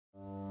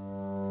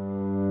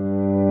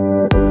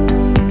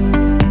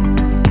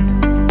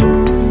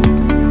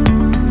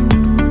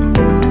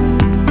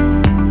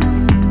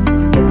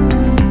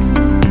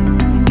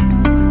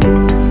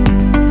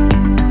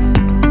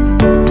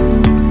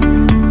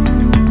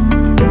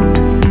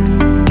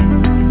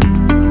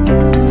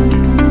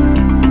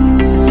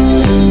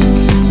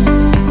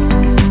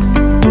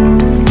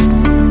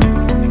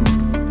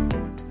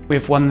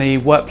We've won the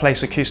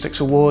Workplace Acoustics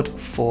Award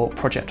for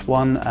Project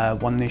 1,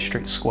 1 New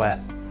Street Square.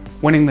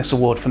 Winning this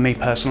award for me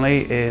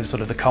personally is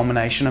sort of the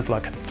culmination of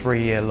like a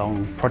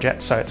 3-year-long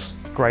project, so it's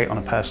great on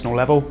a personal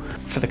level.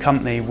 For the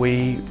company,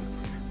 we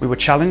were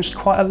challenged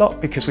quite a lot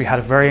because we had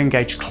a very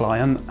engaged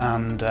client,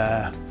 and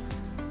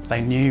they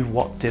knew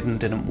what did and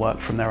didn't work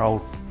from their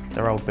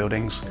old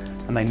buildings,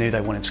 and they knew they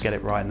wanted to get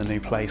it right in the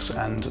new place,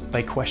 and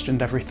they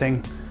questioned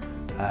everything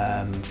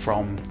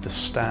from the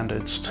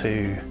standards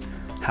to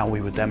how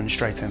we were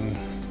demonstrating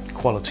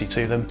quality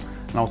to them,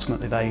 and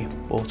ultimately they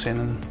bought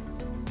in,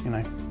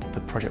 and the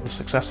project was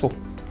successful.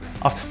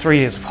 After 3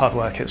 years of hard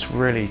work, it's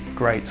really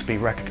great to be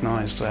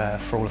recognised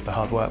for all of the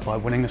hard work by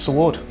winning this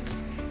award.